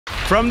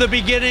From the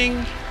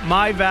beginning,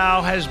 my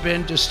vow has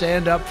been to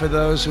stand up for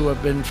those who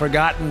have been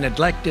forgotten,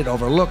 neglected,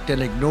 overlooked,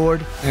 and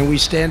ignored, and we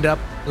stand up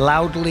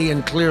loudly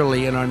and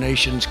clearly in our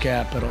nation's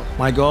capital.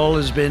 My goal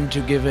has been to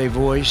give a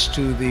voice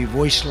to the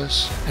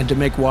voiceless and to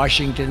make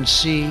Washington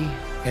see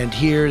and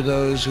hear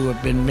those who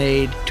have been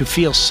made to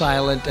feel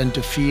silent and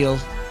to feel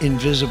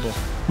invisible.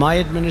 My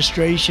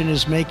administration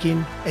is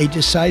making a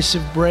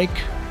decisive break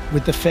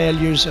with the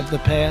failures of the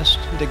past.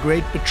 The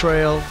great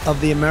betrayal of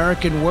the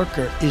American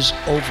worker is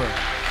over.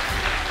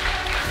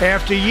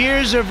 After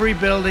years of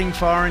rebuilding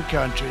foreign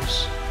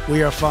countries,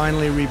 we are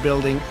finally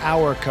rebuilding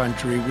our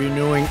country,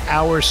 renewing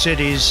our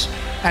cities,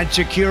 and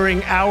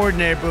securing our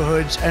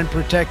neighborhoods and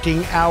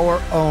protecting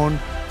our own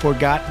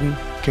forgotten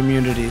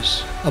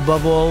communities.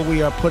 Above all,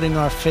 we are putting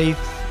our faith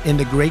in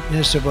the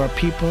greatness of our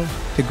people,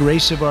 the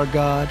grace of our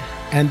God,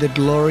 and the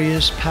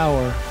glorious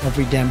power of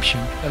redemption.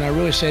 And I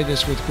really say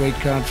this with great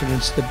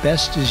confidence: the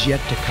best is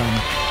yet to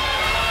come.